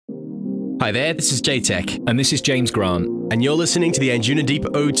Hi there, this is Jaytech. And this is James Grant. And you're listening to the Anjunadeep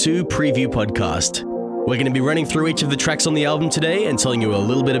O2 Preview Podcast. We're going to be running through each of the tracks on the album today and telling you a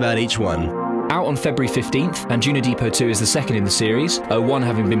little bit about each one. Out on February 15th, Anjunadeep O2 is the second in the series, O1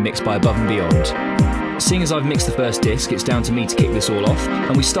 having been mixed by Above and Beyond. Seeing as I've mixed the first disc, it's down to me to kick this all off,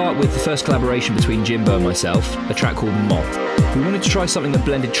 and we start with the first collaboration between Jimbo and myself, a track called Moth. We wanted to try something that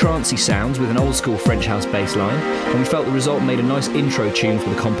blended trancey sounds with an old school French house bass line, and we felt the result made a nice intro tune for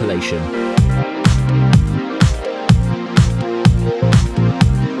the compilation.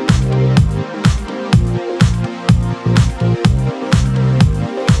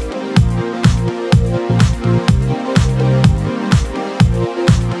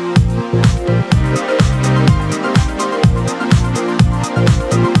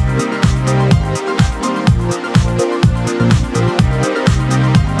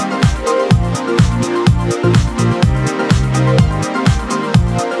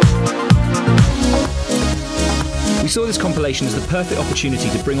 We saw this compilation as the perfect opportunity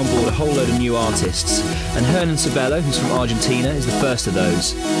to bring on board a whole load of new artists, and Hernan Cerbello, who's from Argentina, is the first of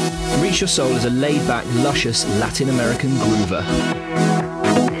those. Reach Your Soul is a laid-back, luscious Latin American groover.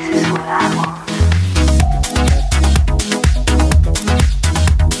 This is what I want.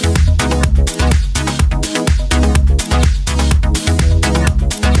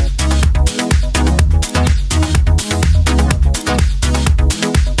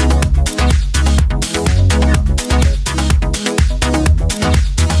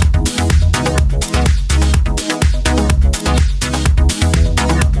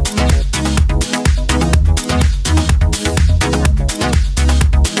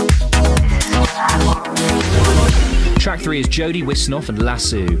 Track 3 is Jody, Wisternoff and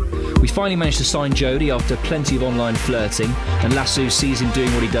Lassoo. We finally managed to sign Jody after plenty of online flirting, and Lassoo sees him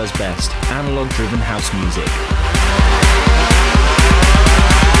doing what he does best, analog-driven house music.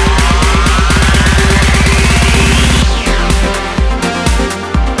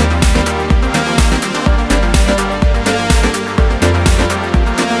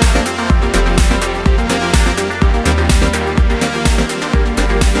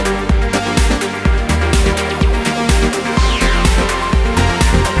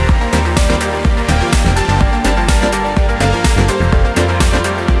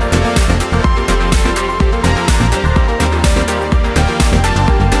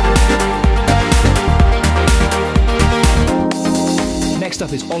 Next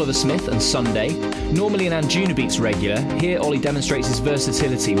up is Oliver Smith and Sunday. Normally an Anjunabeats regular, here Ollie demonstrates his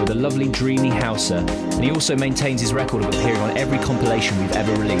versatility with a lovely dreamy houser, and he also maintains his record of appearing on every compilation we've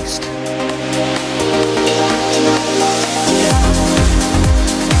ever released.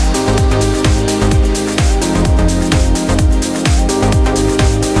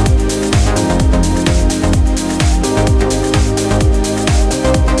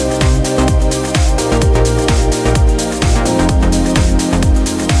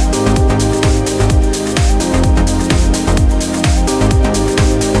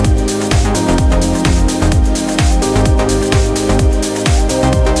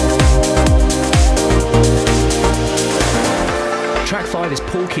 Track 5 is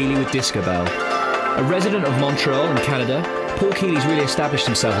Paul Keeley with Disco Belle. A resident of Montreal in Canada, Paul Keeley's really established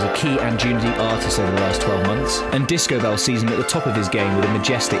himself as a key Anjunadeep artist over the last 12 months, and Disco Belle sees him at the top of his game with a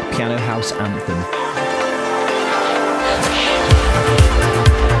majestic piano house anthem.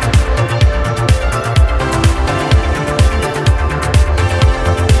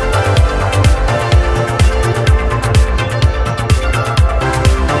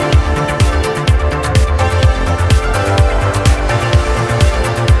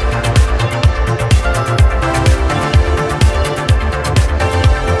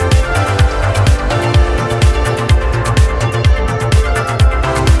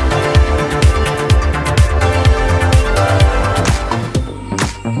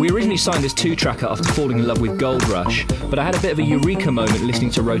 I signed this 2-tracker after falling in love with Gold Rush, but I had a bit of a eureka moment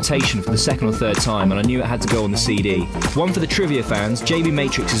listening to Rotation for the second or third time, and I knew it had to go on the CD. One for the trivia fans, JB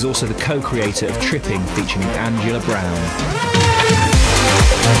Matrix is also the co-creator of Tripping, featuring Angela Brown.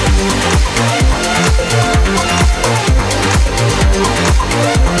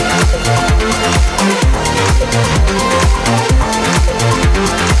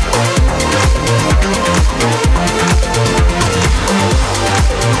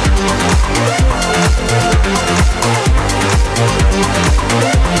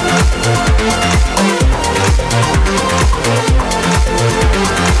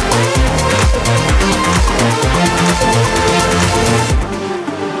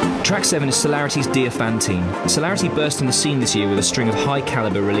 Track Track 7 is Solarity's Diophantine. Solarity burst on the scene this year with a string of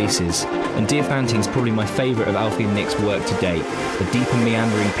high-caliber releases, and Diophantine is probably my favourite of Alfie and Nick's work to date, a deep and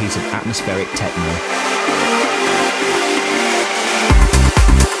meandering piece of atmospheric techno.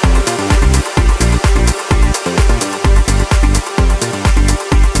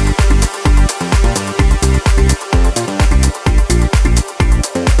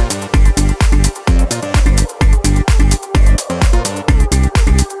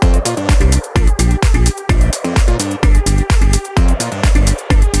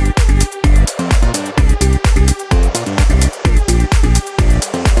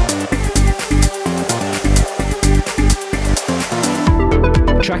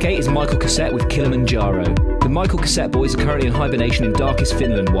 Track 8 is Cassette with Kilimanjaro. The Cassette boys are currently in hibernation in darkest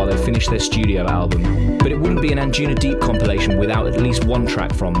Finland while they finish their studio album. But it wouldn't be an Anjunadeep compilation without at least one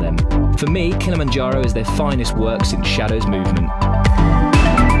track from them. For me, Kilimanjaro is their finest work since Shadow's movement.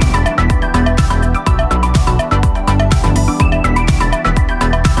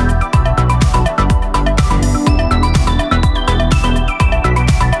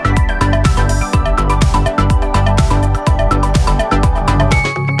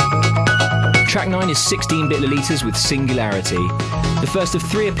 Track 9 is 16 Bit Lolitas with Singularity. The first of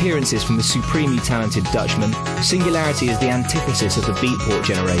 3 appearances from the supremely talented Dutchman, Singularity is the antithesis of the Beatport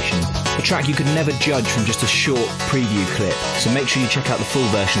generation. A track you could never judge from just a short preview clip, so make sure you check out the full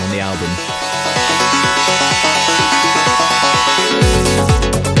version on the album.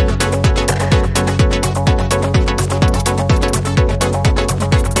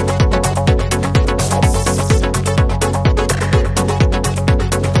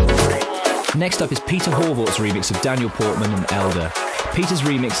 Next up is Peter Horrevorts' remix of Daniel Portman and Elder. Peter's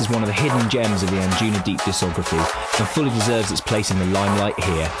remix is one of the hidden gems of the Anjunadeep discography and fully deserves its place in the limelight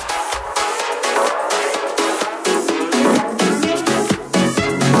here.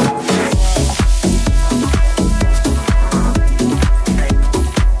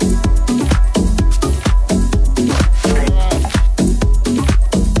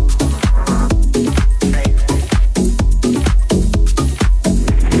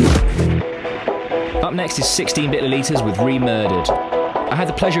 Up next is 16 Bit Lolitas with Reynaert. I had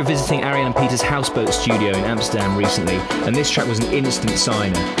the pleasure of visiting Arian and Peter's houseboat studio in Amsterdam recently, and this track was an instant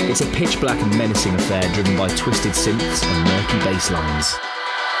signer. It's a pitch black and menacing affair driven by twisted synths and murky bass lines.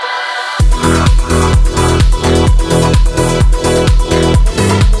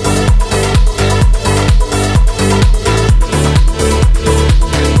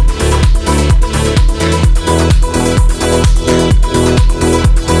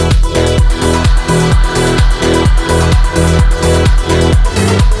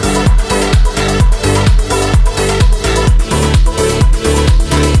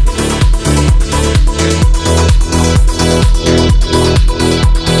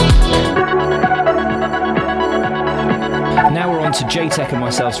 To Jaytech and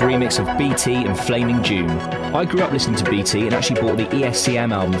myself's remix of BT and Flaming June. I grew up listening to BT and actually bought the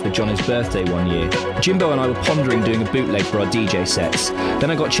ESCM album for Johnny's birthday one year. Jimbo and I were pondering doing a bootleg for our DJ sets.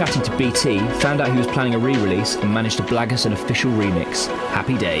 Then I got chatting to BT, found out he was planning a re-release and managed to blag us an official remix.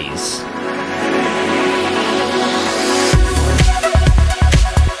 Happy days.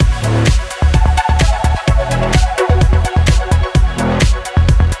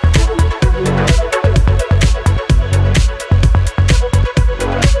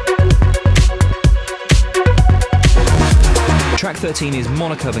 Track 13 is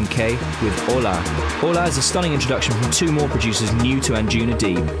Monakhov Que with Hola. Hola is a stunning introduction from 2 more producers new to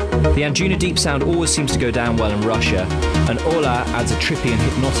Anjunadeep. The Anjunadeep sound always seems to go down well in Russia, and Hola adds a trippy and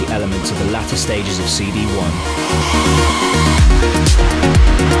hypnotic element to the latter stages of CD1.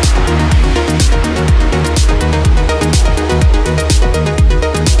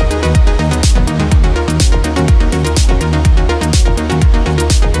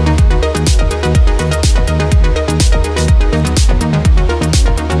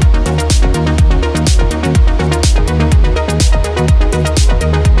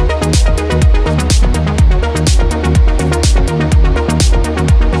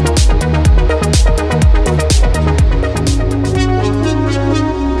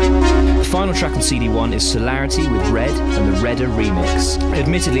 Track on CD1 is Solarity with Red and the Redder remix.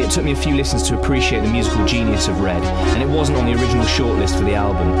 Admittedly, it took me a few listens to appreciate the musical genius of Red, and it wasn't on the original shortlist for the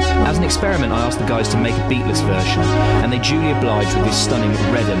album. As an experiment, I asked the guys to make a beatless version, and they duly obliged with this stunning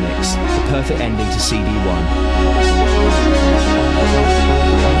Redder mix, the perfect ending to CD1.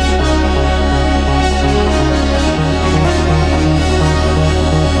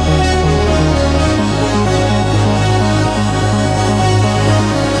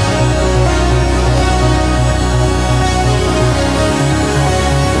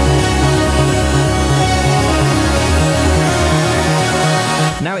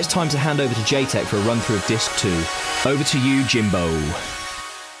 time to hand over to Jaytech for a run through of disc 2. Over to you, Jimbo.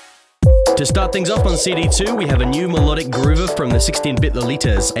 To start things off on CD2, we have a new melodic groover from the 16-Bit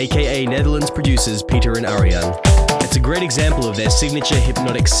Lolitas, aka Netherlands producers Peter and Arjan. It's a great example of their signature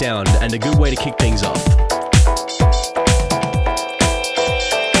hypnotic sound and a good way to kick things off.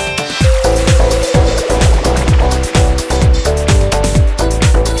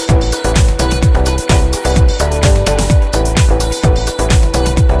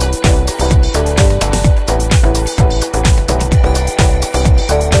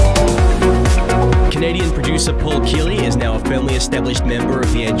 Keeley is now a firmly established member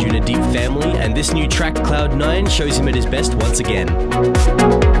of the Anjunadeep family, and this new track, Cloud 9, shows him at his best once again.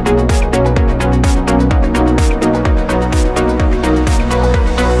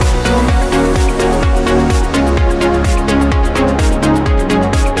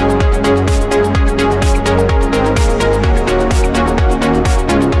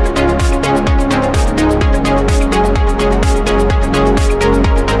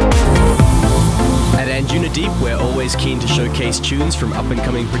 We're always keen to showcase tunes from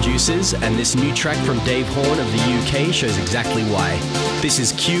up-and-coming producers, and this new track from Dave Horne of the UK shows exactly why. This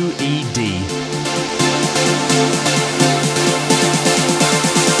is Q.E.D.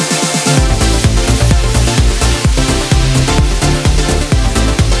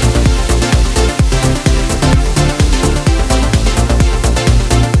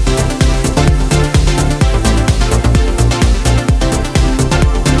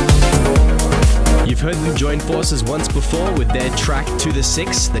 Heard them join forces once before with their track To The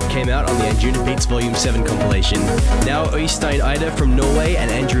 6 that came out on the Anjunabeats Volume 7 compilation. Now Øystein Ida from Norway and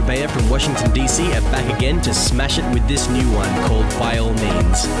Andrew Bayer from Washington DC are back again to smash it with this new one called By All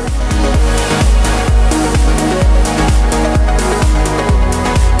Means.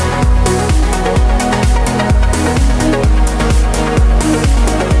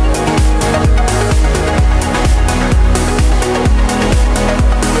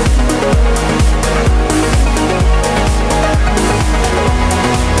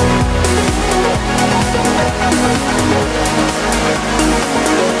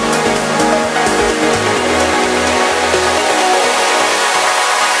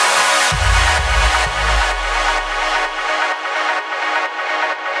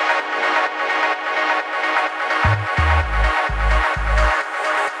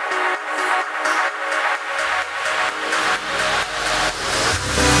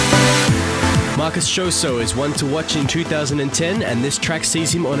 Schossow is one to watch in 2010, and this track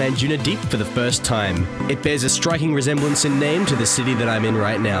sees him on Anjunadeep for the first time. It bears a striking resemblance in name to the city that I'm in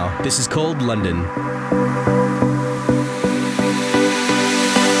right now. This is called London.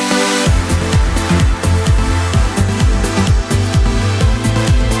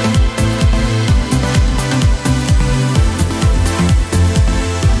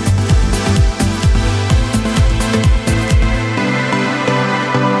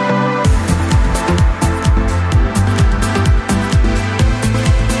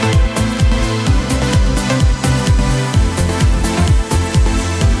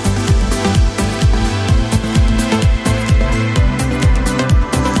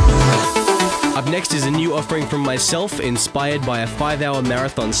 Next is a new offering from myself, inspired by a 5-hour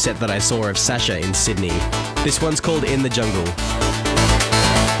marathon set that I saw of Sasha in Sydney. This one's called In the Jungle.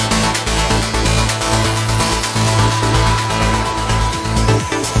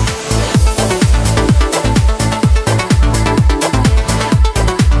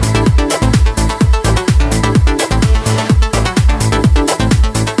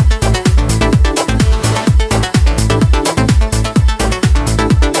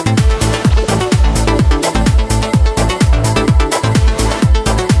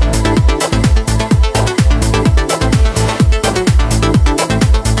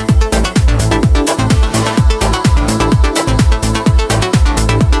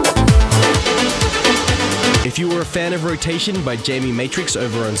 Fan of Rotation by Jamie Matrix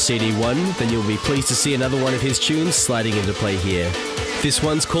over on CD1, then you'll be pleased to see another one of his tunes sliding into play here. This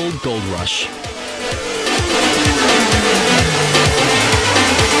one's called Gold Rush.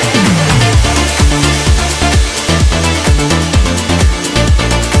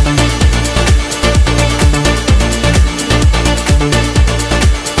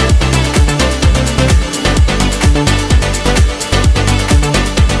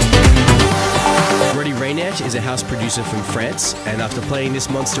 Reynaert is a house producer from France, and after playing this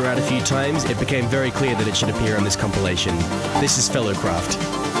monster out a few times, it became very clear that it should appear on this compilation. This is Fellowcraft.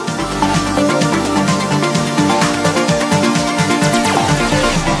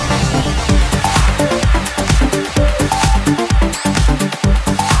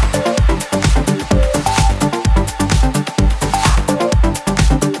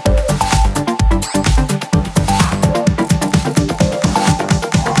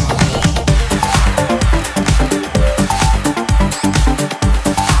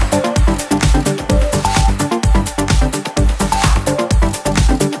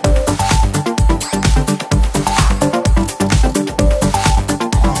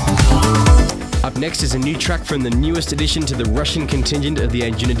 Next is a new track from the newest addition to the Russian contingent of the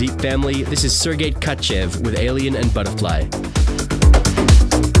Anjunadeep family. This is Sergey Tkachev with Alien and Butterfly.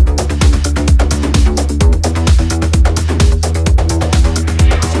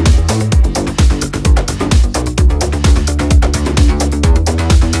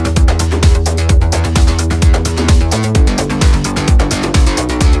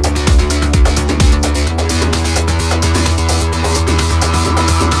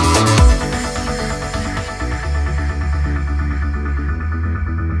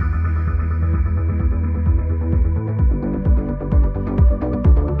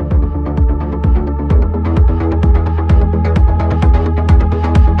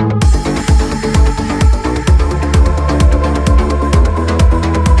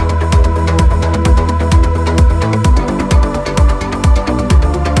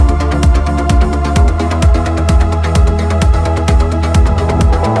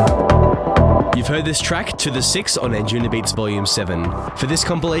 This track to the 6 on Anjunadeep Volume 7. For this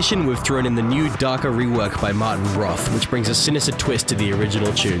compilation, we've thrown in the new, darker rework by Martin Roth, which brings a sinister twist to the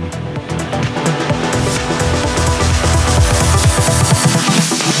original tune.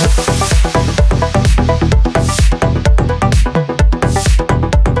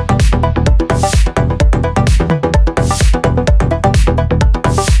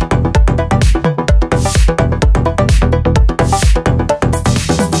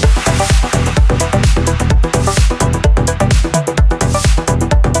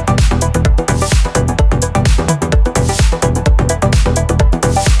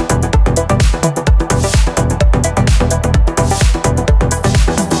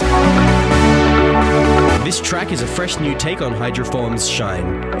 Is a fresh new take on Hydroform's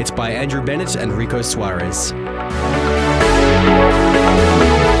Shine. It's by Andrew Bennett and Rico Suarez.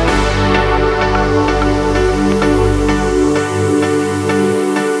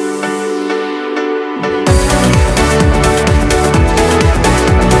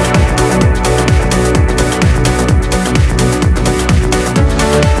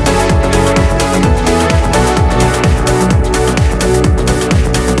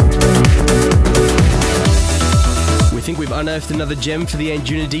 Unearthed another gem for the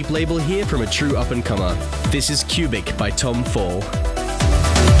Anjunadeep label here from a true up-and-comer. This is Cubic by Tom Fall.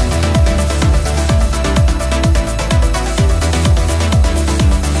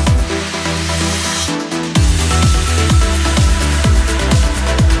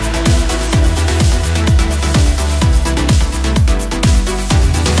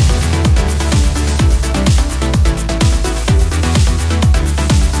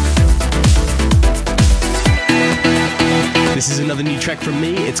 This is another new track from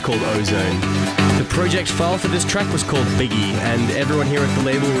me, it's called Ozone. The project file for this track was called Biggie, and everyone here at the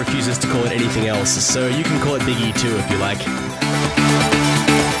label refuses to call it anything else, so you can call it Biggie too if you like.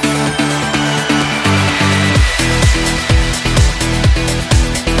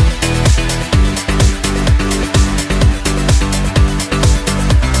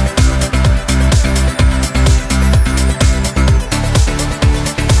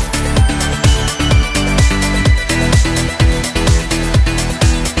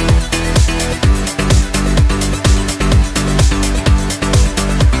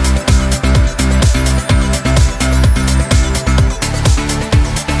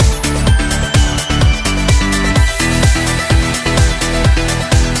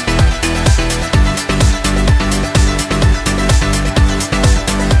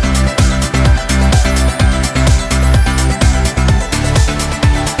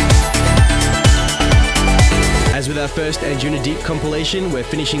 First Anjunadeep compilation, we're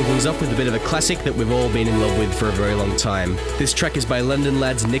finishing things up with a bit of a classic that we've all been in love with for a very long time. This track is by London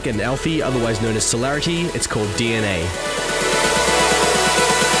lads Nick and Alfie, otherwise known as Solarity. It's called DNA.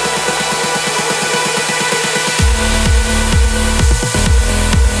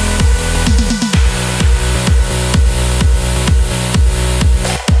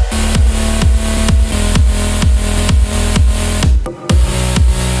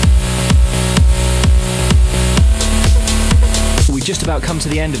 Just about come to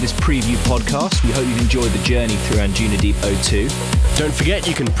the end of this preview podcast. We hope you've enjoyed the journey through Anjunadeep 02. Don't forget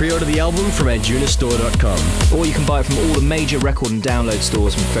you can pre-order the album from anjunastore.com. Or you can buy it from all the major record and download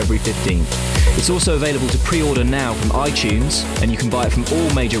stores from February 15th. It's also available to pre-order now from iTunes, and you can buy it from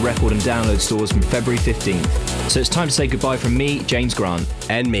all major record and download stores from February 15th. So it's time to say goodbye from me, James Grant.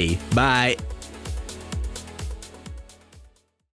 And me. Bye.